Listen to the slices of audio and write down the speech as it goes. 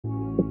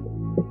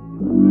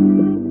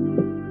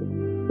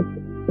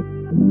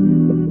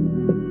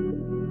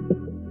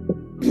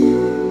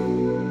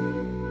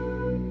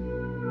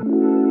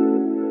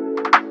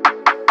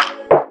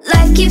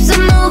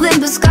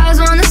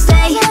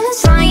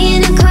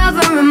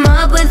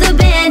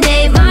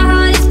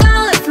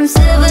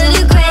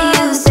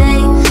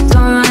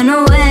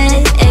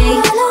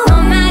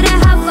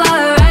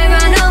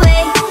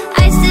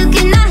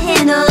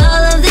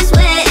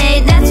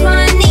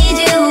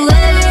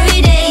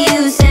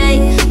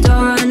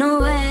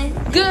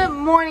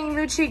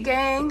Gucci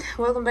gang,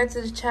 welcome back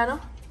to the channel.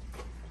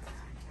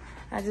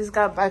 I just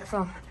got back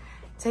from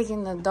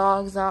taking the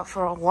dogs out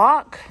for a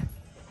walk,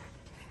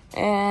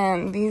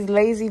 and these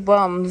lazy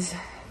bums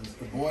That's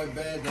the boy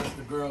bed, that's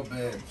the girl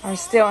bed. are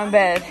still in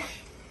bed.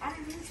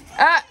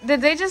 Did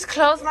they just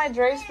close my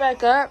drapes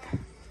back up?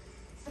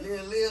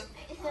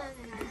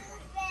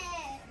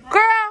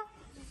 Girl!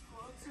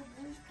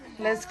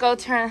 Let's go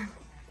turn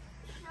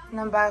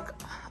them back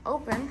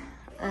open.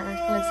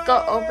 Let's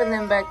go open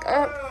them back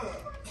up.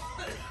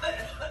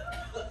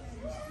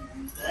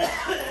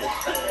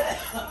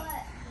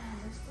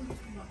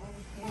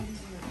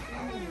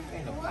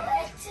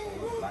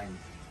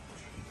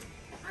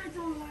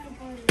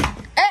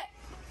 Hey!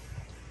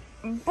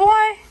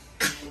 Boy!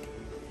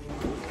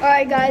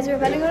 Alright guys, we're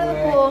about to go to the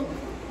pool.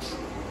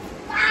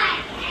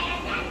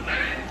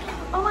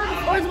 Oh my,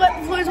 the floor's wet,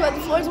 the floor's wet,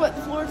 the floor's wet,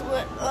 the floor's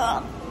wet.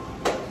 Ugh.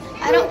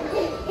 I don't...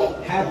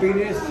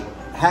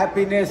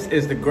 Happiness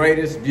is the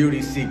greatest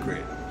beauty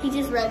secret. He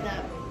just read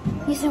that.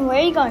 He said, where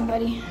are you going,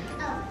 buddy?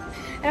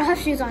 I don't have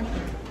shoes on.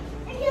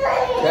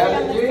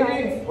 Captain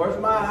Genie, where's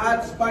my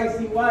hot,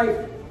 spicy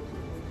wife?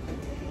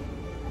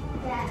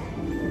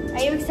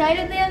 Are you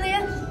excited,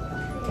 Leah?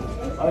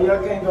 Oh,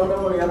 y'all can't go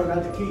nowhere. Y'all don't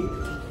got the key.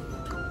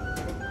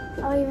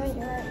 Oh, you're right,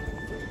 you're right.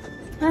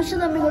 Now she'll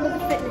let me go to the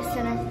fitness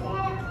center.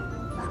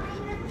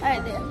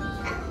 Alright, Leah.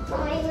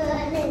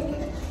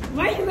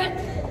 Why are you running?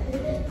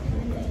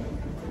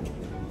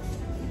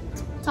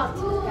 Talk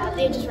to me. Yeah,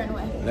 they just ran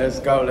away. Let's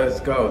go,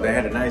 let's go. They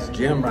had a nice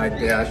gym right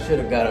there. I should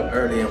have got up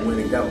early and went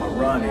and got my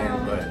run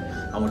in, but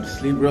I went to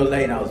sleep real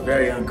late and I was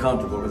very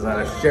uncomfortable because I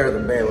had to share the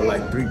bed with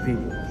like 3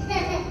 people.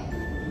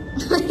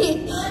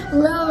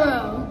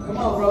 Roro. Come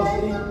on,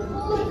 Rosie.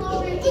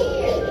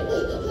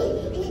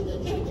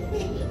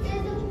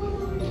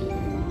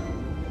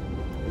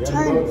 You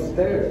have to go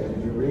upstairs.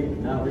 Did you read?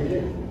 Now read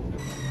it.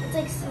 It's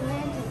like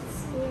semantic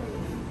scary.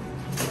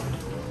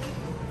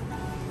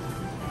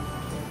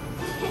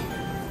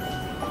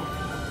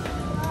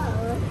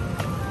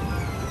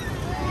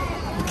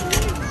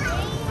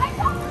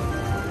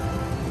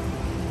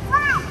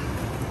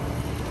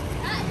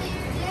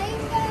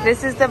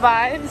 This is the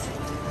vibes.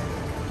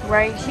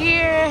 Right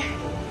here,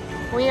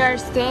 we are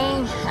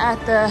staying at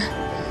the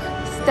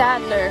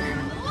Stadler.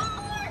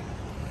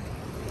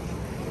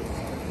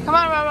 Come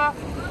on, Roro.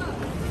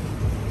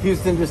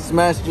 Houston just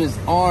smashed his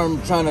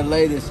arm trying to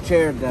lay this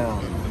chair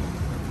down.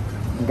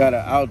 Got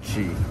an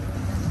ouchie.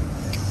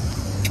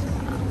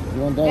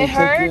 You want Daddy to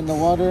take you in the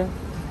water?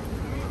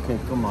 Okay,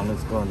 come on,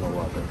 let's go in the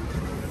water.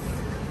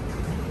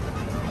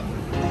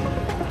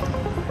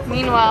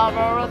 Meanwhile,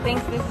 Roro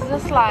thinks this is a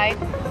slide.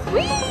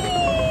 Whee!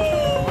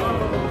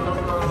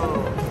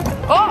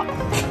 Oh!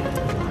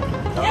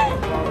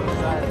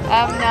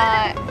 I'm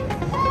not.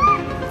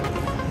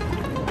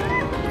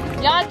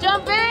 Y'all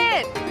jump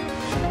in!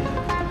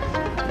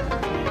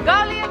 Go,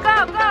 Leah,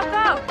 go, go,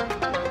 go!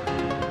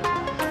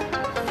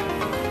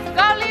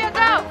 Go, Leah,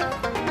 go!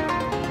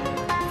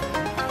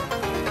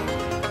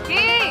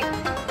 Keep!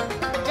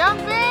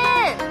 Jump in!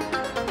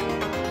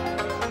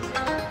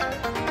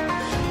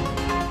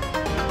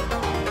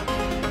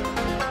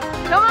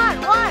 Come on,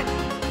 1,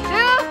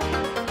 2.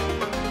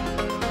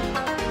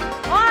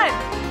 1,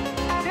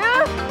 2.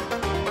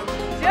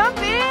 Jump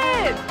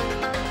in!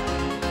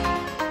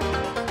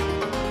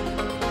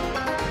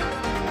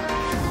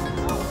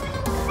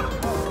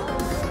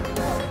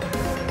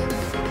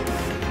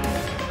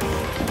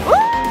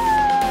 Woo!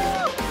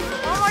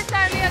 One more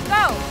time, Leah,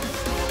 go!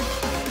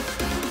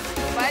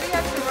 Why do you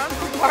have to run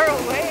so far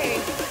away?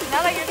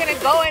 Not like you're gonna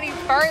go any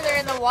further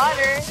in the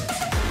water.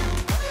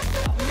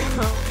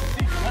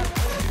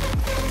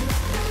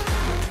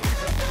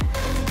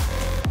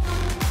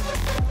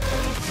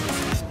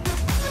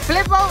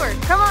 Flip over,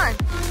 come on.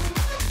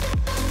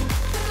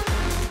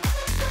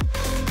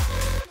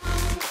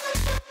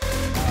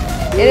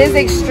 It is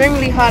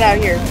extremely hot out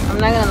here. I'm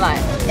not gonna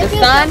lie. The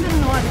sun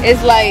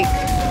is like,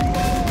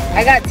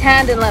 I got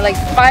tanned in like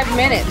 5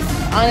 minutes,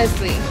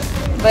 honestly.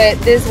 But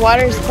this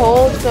water is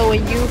cold, so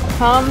when you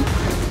come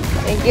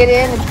and get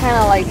in, it kind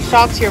of like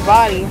shocks your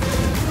body.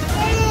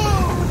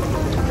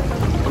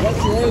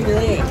 What's your name? You're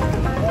in.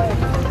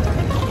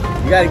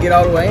 You gotta get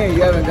all the way in.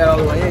 You haven't got all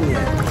the way in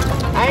yet.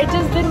 I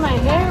just did my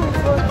hair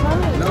before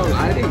coming. No,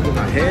 I didn't get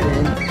my head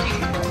in.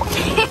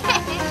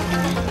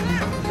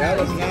 That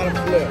was not a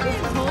flip.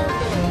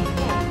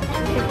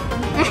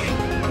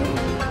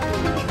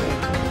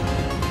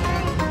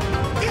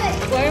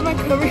 Why am I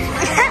covering?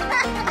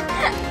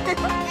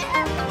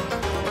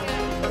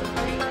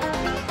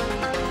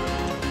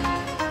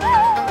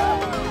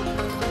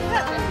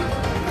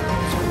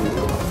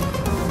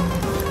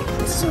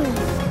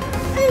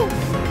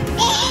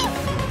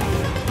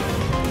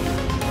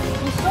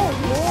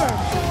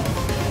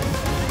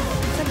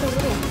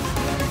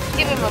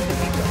 Give him a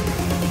besito.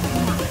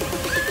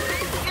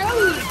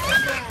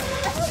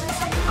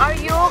 Are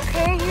you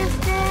okay,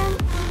 Houston?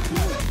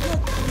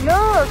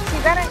 Look, he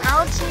got an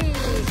ouchie.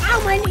 Ow,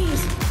 my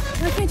knees.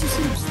 Why can't you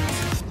see this?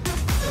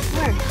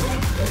 Where?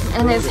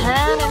 And his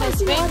hand and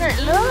his finger.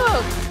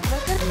 Look.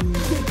 Look at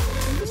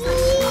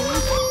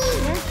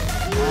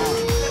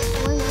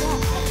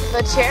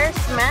The chair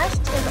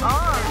smashed his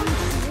arm.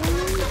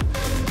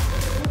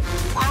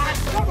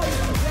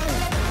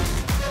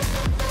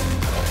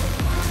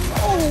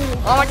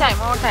 One more time,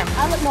 one more time. I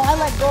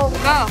let go of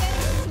it. Go.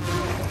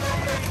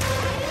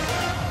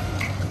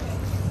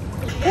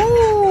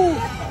 Ooh.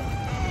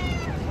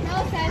 That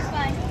was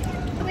satisfying.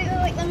 Wait,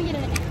 let me get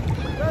in it.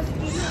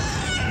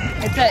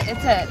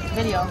 It's a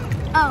video.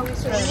 Oh,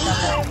 sorry.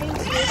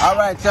 All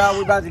right, y'all,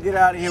 we about to get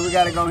out of here. We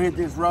got to go hit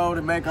this road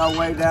and make our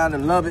way down to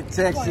Lubbock,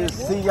 Texas.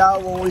 See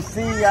y'all when we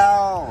see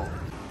y'all.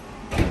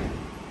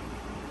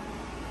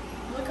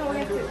 Look how we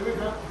have to.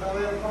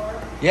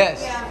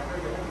 Yes.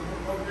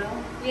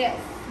 Yes.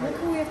 Look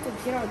how we have to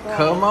get our dog.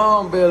 Come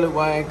on, Billy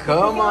Wayne.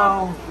 Come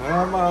on.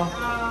 Come on.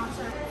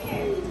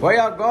 Where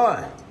y'all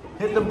going?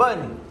 Hit the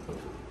button.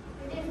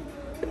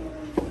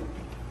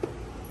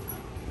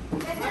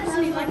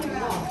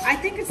 I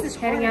think it's this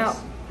Heading out.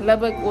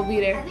 Lubbock will be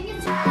there.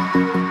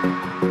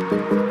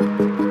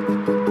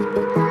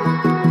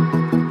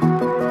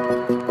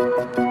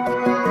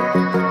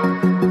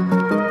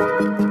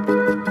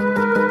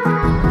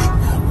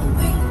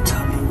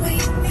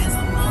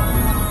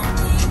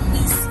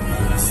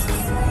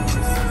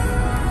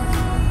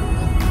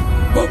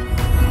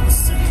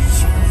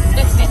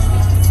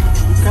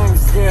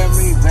 Scare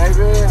me,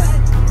 baby.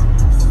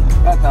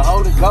 Got the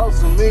Holy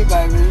Ghost in me,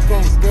 baby. You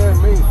can't scare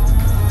me.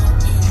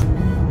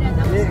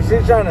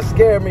 She's trying to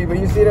scare me, but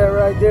you see that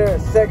right there?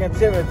 2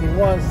 Timothy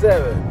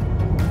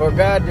 1:7. For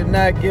God did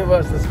not give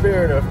us the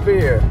spirit of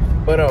fear,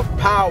 but of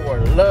power,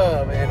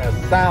 love, and a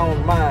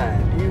sound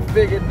mind. You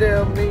figured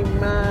they'll be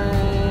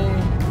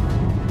mine.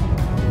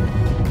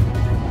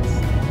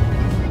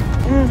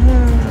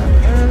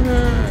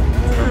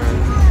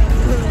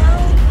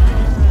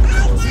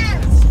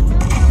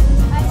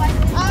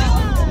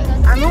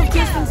 I moved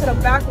Kirsten to the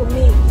back with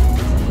me.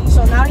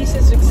 So now he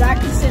sits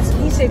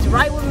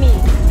right with me.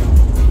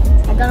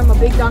 I got him a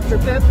big Dr.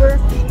 Pepper.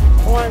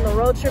 We're on the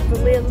road trip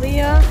with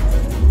Leah,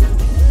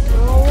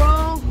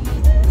 Roro,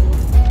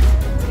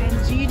 and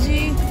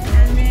Gigi,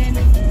 and then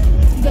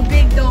the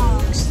big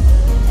dogs.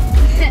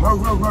 Row,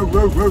 row, row,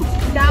 row, row.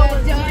 That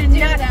was, you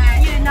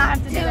did not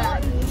have to do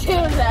that. Do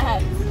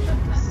that.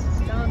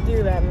 Don't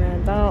do that,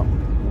 man.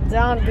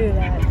 Don't do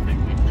that.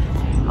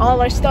 All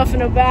our stuff in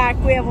the back.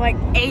 We have like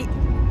 8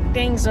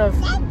 things of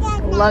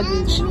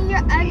luggage.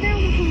 Your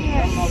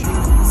underwear.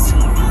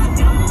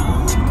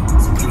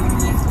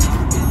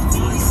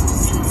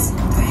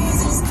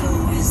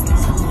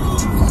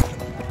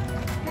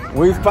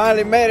 We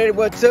finally made it.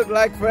 What took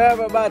like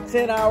forever, about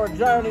 10-hour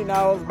journey.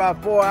 Now it was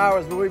about 4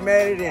 hours, but we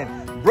made it in.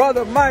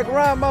 Brother Mike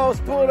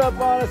Ramos pulled up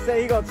on us, said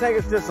he gonna take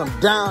us to some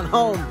down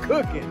home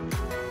cooking.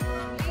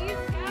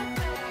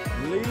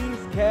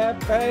 Lee's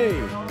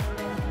Cafe.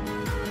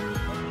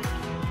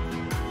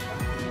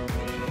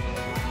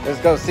 Let's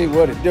go see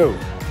what it do.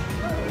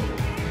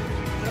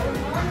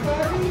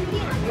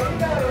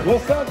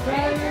 What's up,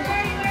 Tanya?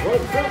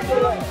 What's up,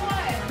 today?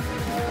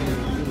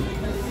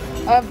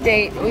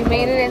 Update. We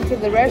made it into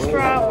the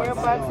restaurant. We're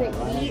about to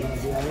eat.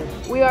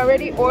 We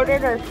already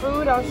ordered our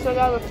food. I'll show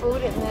y'all the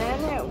food and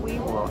then we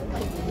will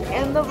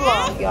end the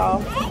vlog,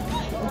 y'all.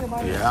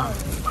 Yeah.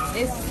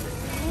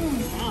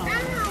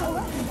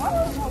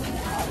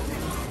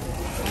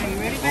 Are you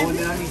ready, baby?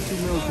 I need 2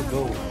 meals to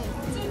go.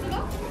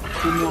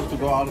 2 meals to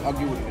go. I'll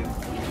give it in.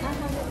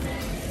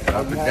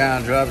 Drop it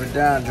down, drop it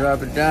down,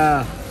 drop it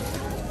down.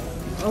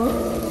 You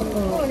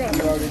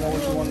already know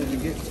what you wanted to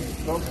get.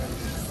 Go.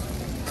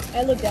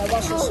 Hey, look, Dad,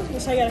 watch this.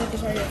 This I gotta hit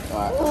this right here. All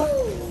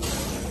right.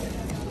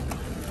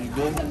 You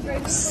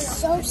good?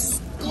 So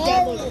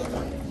scary.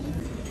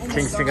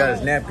 Kingston got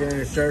his napkin in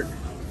his shirt.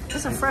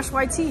 It's a fresh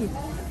white tea.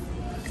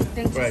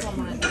 Thank you so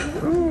much.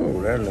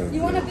 Ooh, that looks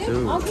good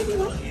too. I'll give you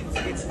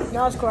one.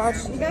 No, it's cool. I'll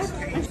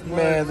just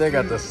Man, they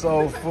got the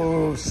soul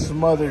food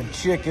smothered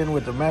chicken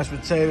with the mashed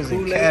potatoes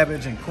and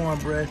cabbage and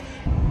cornbread.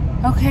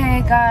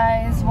 Okay,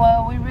 guys.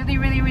 Well, we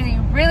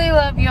really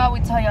love y'all.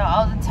 We tell y'all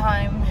all the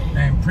time.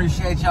 And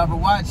appreciate y'all for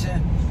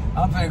watching.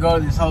 I'm finna go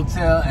to this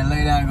hotel and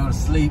lay down and go to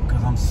sleep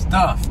because I'm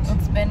stuffed.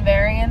 It's been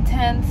very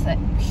intense. A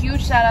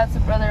huge shout out to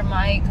Brother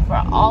Mike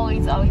for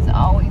always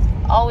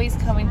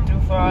coming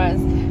through for us,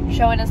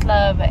 showing us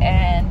love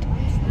and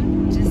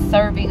just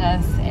serving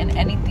us in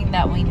anything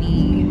that we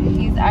need.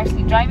 He's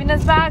actually driving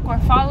us back. We're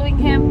following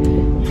him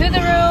to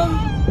the room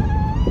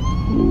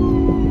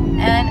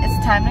and it's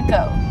time to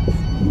go.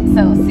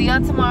 So see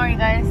y'all tomorrow, you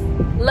guys.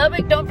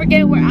 Lubbock, don't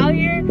forget we're out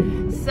here,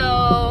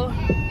 so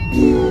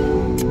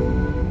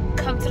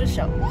come to the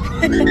show.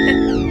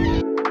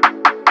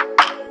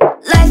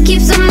 Life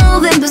keeps on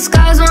moving, but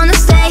scars wanna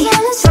stay.